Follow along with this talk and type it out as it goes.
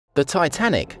The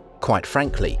Titanic, quite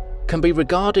frankly, can be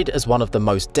regarded as one of the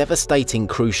most devastating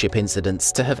cruise ship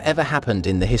incidents to have ever happened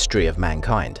in the history of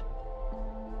mankind.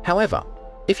 However,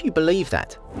 if you believe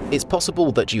that, it's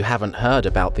possible that you haven't heard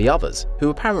about the others who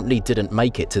apparently didn't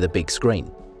make it to the big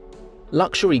screen.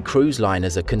 Luxury cruise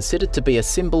liners are considered to be a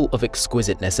symbol of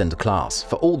exquisiteness and class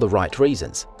for all the right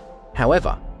reasons.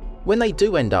 However, when they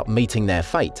do end up meeting their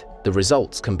fate, the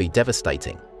results can be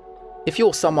devastating. If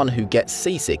you're someone who gets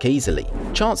seasick easily,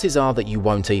 chances are that you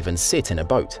won't even sit in a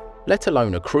boat, let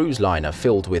alone a cruise liner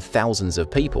filled with thousands of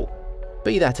people.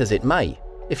 Be that as it may,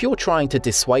 if you're trying to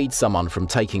dissuade someone from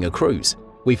taking a cruise,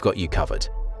 we've got you covered.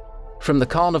 From the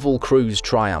Carnival Cruise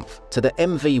Triumph to the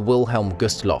MV Wilhelm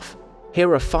Gustloff,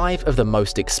 here are 5 of the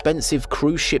most expensive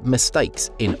cruise ship mistakes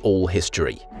in all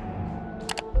history.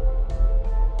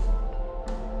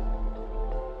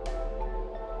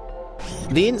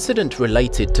 The incident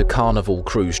related to Carnival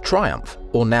Cruise Triumph,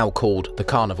 or now called the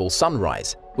Carnival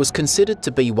Sunrise, was considered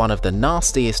to be one of the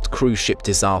nastiest cruise ship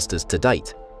disasters to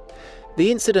date.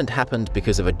 The incident happened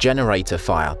because of a generator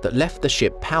fire that left the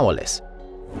ship powerless.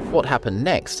 What happened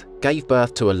next gave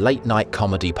birth to a late-night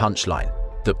comedy punchline,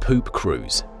 the Poop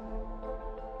Cruise.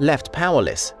 Left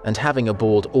powerless and having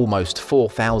aboard almost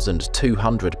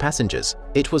 4,200 passengers,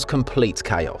 it was complete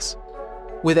chaos.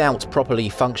 Without properly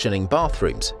functioning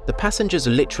bathrooms, the passengers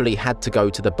literally had to go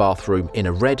to the bathroom in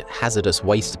a red hazardous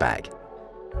waste bag.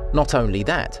 Not only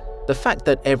that, the fact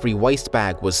that every waste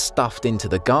bag was stuffed into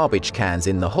the garbage cans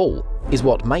in the hull is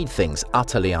what made things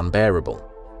utterly unbearable.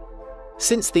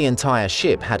 Since the entire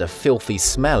ship had a filthy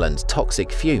smell and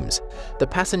toxic fumes, the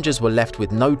passengers were left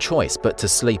with no choice but to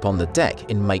sleep on the deck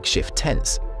in makeshift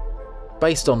tents.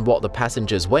 Based on what the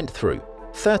passengers went through,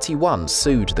 31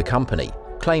 sued the company,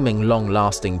 claiming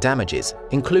long-lasting damages,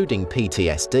 including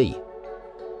PTSD.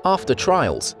 After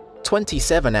trials,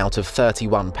 27 out of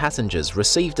 31 passengers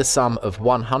received a sum of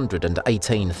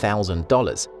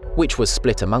 $118,000, which was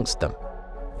split amongst them.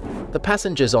 The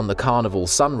passengers on the Carnival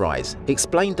Sunrise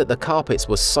explained that the carpets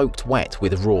were soaked wet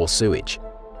with raw sewage.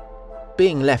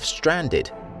 Being left stranded,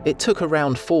 it took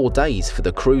around 4 days for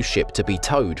the cruise ship to be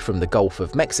towed from the Gulf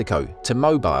of Mexico to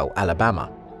Mobile,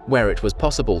 Alabama, where it was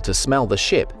possible to smell the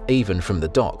ship even from the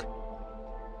dock.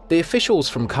 The officials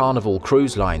from Carnival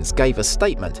Cruise Lines gave a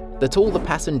statement that all the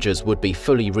passengers would be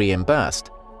fully reimbursed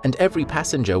and every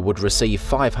passenger would receive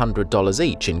 $500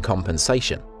 each in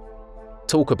compensation.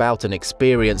 Talk about an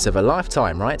experience of a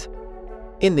lifetime, right?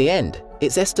 In the end,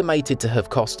 it's estimated to have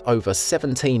cost over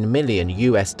 $17 million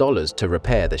to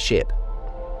repair the ship.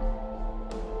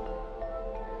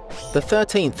 The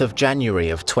 13th of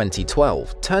January of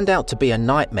 2012 turned out to be a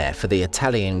nightmare for the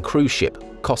Italian cruise ship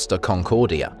Costa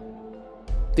Concordia.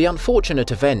 The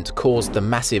unfortunate event caused the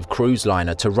massive cruise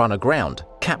liner to run aground,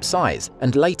 capsize,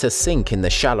 and later sink in the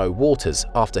shallow waters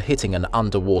after hitting an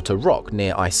underwater rock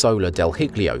near Isola del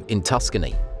Giglio in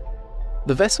Tuscany.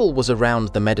 The vessel was around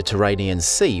the Mediterranean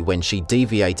Sea when she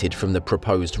deviated from the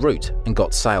proposed route and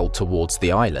got sailed towards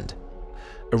the island.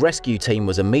 A rescue team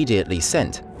was immediately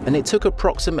sent, and it took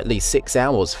approximately 6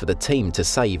 hours for the team to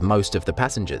save most of the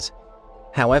passengers.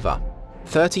 However,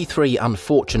 33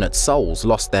 unfortunate souls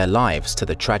lost their lives to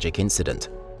the tragic incident.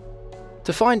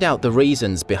 To find out the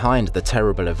reasons behind the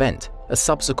terrible event, a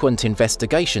subsequent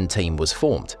investigation team was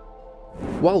formed.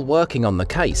 While working on the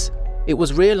case, it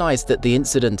was realized that the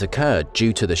incident occurred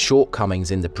due to the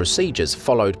shortcomings in the procedures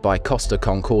followed by Costa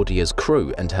Concordia's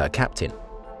crew and her captain.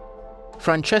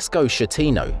 Francesco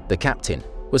Schettino, the captain,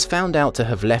 was found out to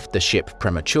have left the ship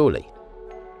prematurely.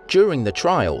 During the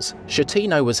trials,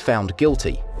 Schettino was found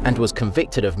guilty and was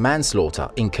convicted of manslaughter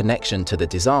in connection to the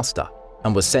disaster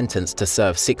and was sentenced to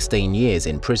serve 16 years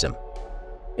in prison.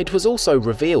 It was also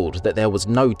revealed that there was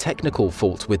no technical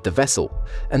fault with the vessel,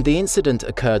 and the incident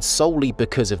occurred solely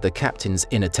because of the captain's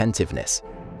inattentiveness.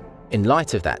 In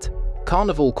light of that,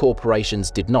 Carnival corporations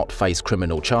did not face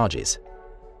criminal charges.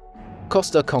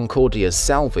 Costa Concordia's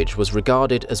salvage was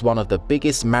regarded as one of the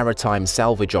biggest maritime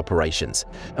salvage operations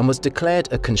and was declared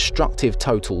a constructive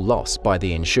total loss by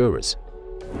the insurers.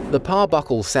 The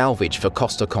Parbuckle salvage for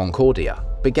Costa Concordia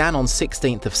began on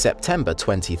 16th of September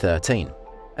 2013,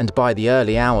 and by the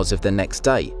early hours of the next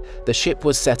day, the ship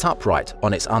was set upright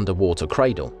on its underwater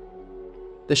cradle.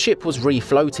 The ship was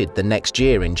refloated the next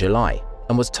year in July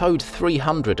and was towed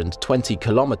 320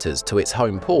 kilometers to its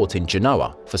home port in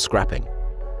Genoa for scrapping.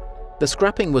 The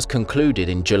scrapping was concluded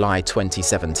in July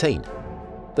 2017.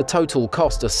 The total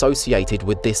cost associated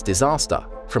with this disaster,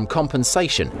 from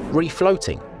compensation,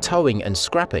 refloating, towing and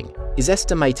scrapping, is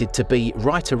estimated to be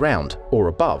right around or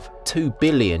above $2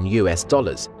 billion,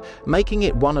 making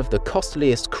it one of the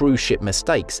costliest cruise ship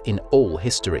mistakes in all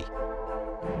history.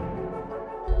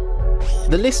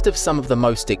 The list of some of the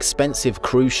most expensive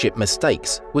cruise ship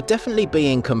mistakes would definitely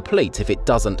be incomplete if it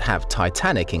doesn't have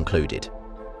Titanic included.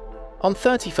 On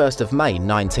 31st of May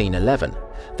 1911,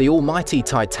 the almighty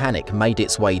Titanic made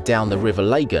its way down the River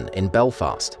Lagan in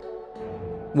Belfast.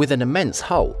 With an immense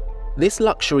hull, this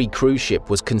luxury cruise ship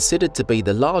was considered to be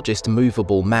the largest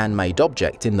movable man-made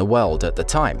object in the world at the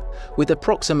time, with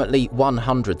approximately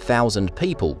 100,000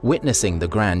 people witnessing the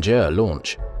grandeur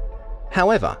launch.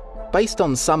 However, based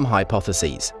on some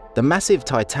hypotheses, the massive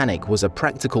Titanic was a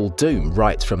practical doom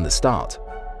right from the start.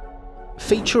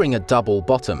 Featuring a double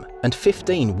bottom and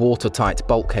 15 watertight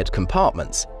bulkhead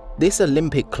compartments, this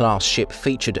Olympic-class ship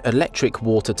featured electric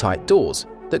watertight doors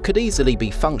that could easily be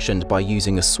functioned by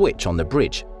using a switch on the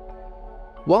bridge.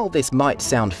 While this might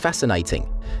sound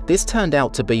fascinating, this turned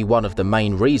out to be one of the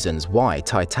main reasons why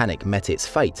Titanic met its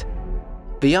fate.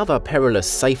 The other perilous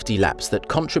safety lapse that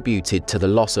contributed to the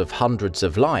loss of hundreds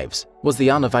of lives was the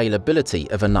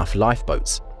unavailability of enough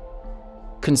lifeboats.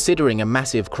 Considering a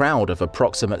massive crowd of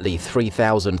approximately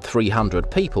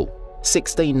 3,300 people,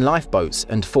 16 lifeboats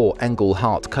and 4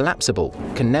 Engelhart collapsible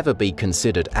can never be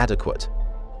considered adequate.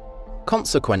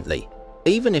 Consequently,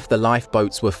 even if the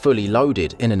lifeboats were fully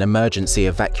loaded in an emergency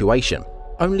evacuation,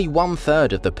 only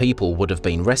 1/3 of the people would have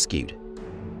been rescued.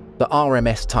 The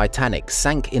RMS Titanic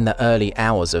sank in the early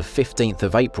hours of 15th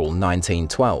of April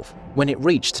 1912 when it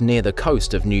reached near the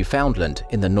coast of Newfoundland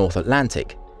in the North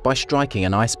Atlantic by striking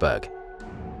an iceberg.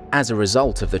 As a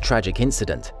result of the tragic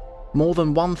incident, more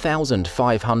than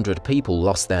 1,500 people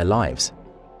lost their lives.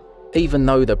 Even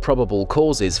though the probable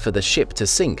causes for the ship to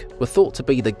sink were thought to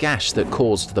be the gash that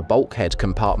caused the bulkhead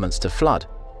compartments to flood,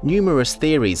 numerous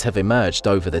theories have emerged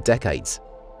over the decades.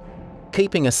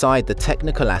 Keeping aside the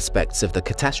technical aspects of the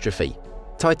catastrophe,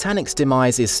 Titanic's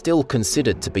demise is still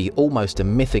considered to be almost a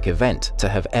mythic event to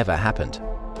have ever happened.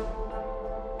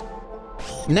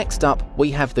 Next up,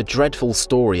 we have the dreadful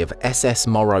story of SS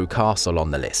Morro Castle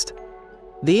on the list.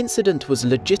 The incident was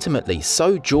legitimately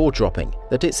so jaw-dropping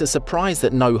that it's a surprise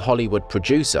that no Hollywood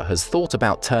producer has thought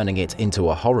about turning it into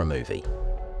a horror movie.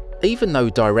 Even though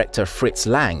director Fritz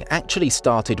Lang actually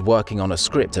started working on a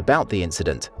script about the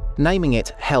incident, naming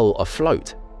it Hell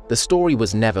Afloat, the story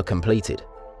was never completed.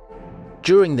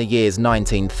 During the years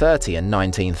 1930 and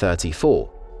 1934,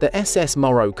 the SS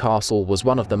Morro Castle was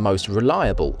one of the most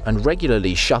reliable and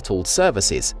regularly shuttled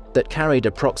services that carried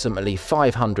approximately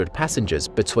 500 passengers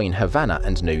between Havana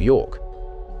and New York.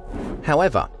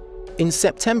 However, in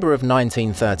September of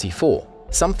 1934,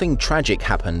 something tragic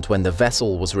happened when the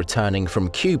vessel was returning from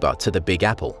Cuba to the Big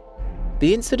Apple.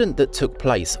 The incident that took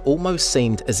place almost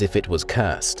seemed as if it was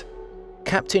cursed.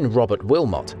 Captain Robert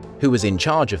Wilmot, who was in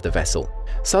charge of the vessel,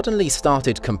 suddenly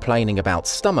started complaining about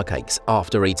stomachaches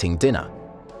after eating dinner.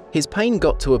 His pain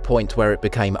got to a point where it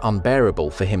became unbearable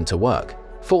for him to work,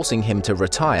 forcing him to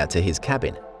retire to his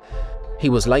cabin. He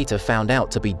was later found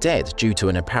out to be dead due to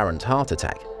an apparent heart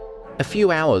attack. A few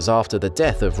hours after the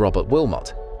death of Robert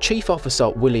Wilmot, Chief Officer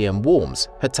William Worms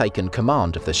had taken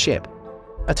command of the ship.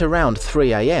 At around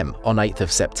 3 a.m. on 8th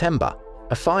of September,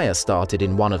 a fire started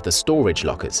in one of the storage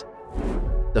lockers.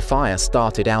 The fire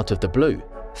started out of the blue.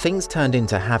 Things turned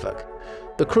into havoc.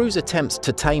 The crew's attempts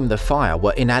to tame the fire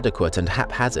were inadequate and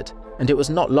haphazard, and it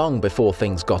was not long before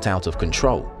things got out of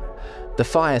control. The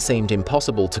fire seemed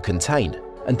impossible to contain,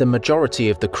 and the majority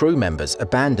of the crew members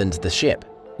abandoned the ship,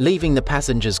 leaving the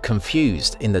passengers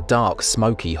confused in the dark,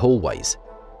 smoky hallways.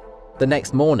 The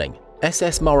next morning,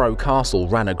 SS Morro Castle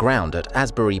ran aground at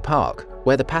Asbury Park,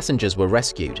 where the passengers were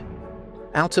rescued.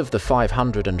 Out of the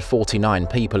 549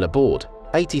 people aboard,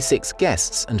 86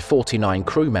 guests and 49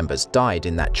 crew members died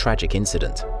in that tragic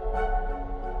incident.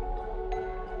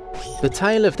 The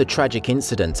tale of the tragic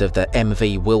incident of the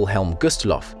MV Wilhelm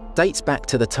Gustloff dates back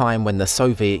to the time when the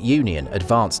Soviet Union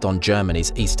advanced on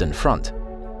Germany's Eastern Front.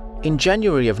 In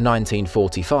January of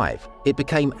 1945, it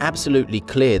became absolutely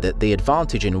clear that the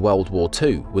advantage in World War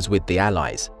II was with the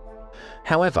Allies.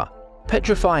 However,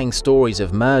 petrifying stories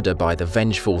of murder by the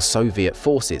vengeful Soviet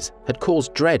forces had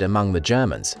caused dread among the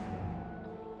Germans.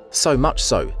 So much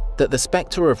so that the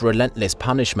spectre of relentless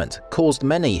punishment caused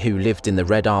many who lived in the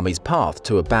Red Army's path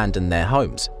to abandon their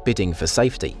homes, bidding for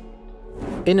safety.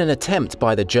 In an attempt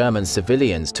by the German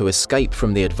civilians to escape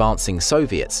from the advancing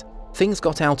Soviets, things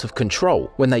got out of control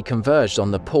when they converged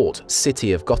on the port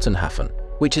city of Gotenhafen,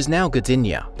 which is now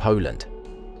Gdynia, Poland.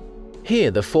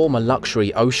 Here, the former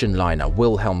luxury ocean liner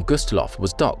Wilhelm Gustloff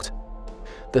was docked.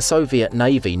 The Soviet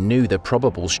Navy knew the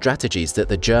probable strategies that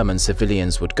the German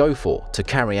civilians would go for to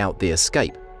carry out the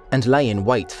escape and lay in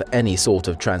wait for any sort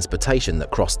of transportation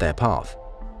that crossed their path.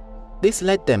 This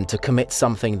led them to commit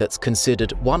something that's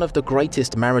considered one of the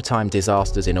greatest maritime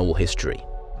disasters in all history.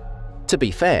 To be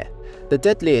fair, the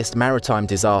deadliest maritime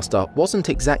disaster wasn't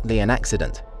exactly an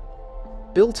accident.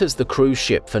 Built as the cruise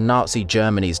ship for Nazi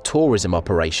Germany's tourism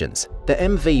operations, the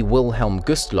MV Wilhelm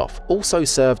Gustloff also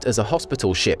served as a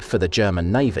hospital ship for the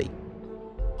German Navy.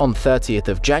 On 30th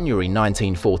of January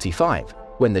 1945,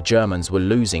 when the Germans were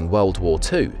losing World War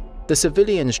II, the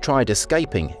civilians tried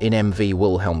escaping in MV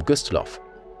Wilhelm Gustloff.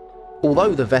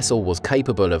 Although the vessel was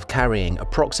capable of carrying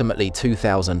approximately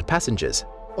 2,000 passengers,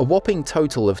 a whopping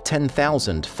total of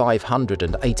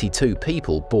 10,582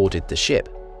 people boarded the ship.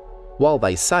 While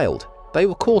they sailed, they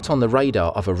were caught on the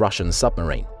radar of a Russian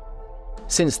submarine.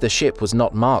 Since the ship was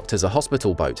not marked as a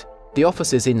hospital boat, the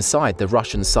officers inside the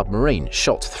Russian submarine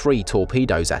shot 3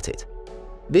 torpedoes at it.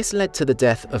 This led to the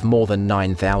death of more than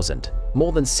 9,000,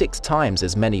 more than 6 times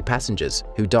as many passengers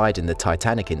who died in the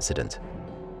Titanic incident.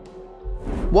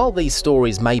 While these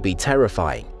stories may be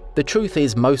terrifying, the truth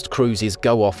is most cruises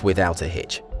go off without a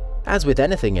hitch. As with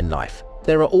anything in life,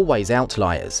 there are always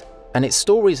outliers, and it's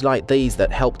stories like these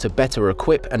that help to better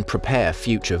equip and prepare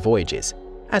future voyages,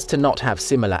 as to not have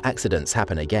similar accidents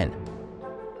happen again.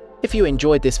 If you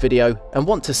enjoyed this video and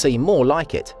want to see more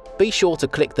like it, be sure to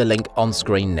click the link on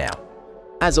screen now.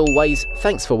 As always,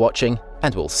 thanks for watching,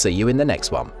 and we'll see you in the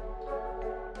next one.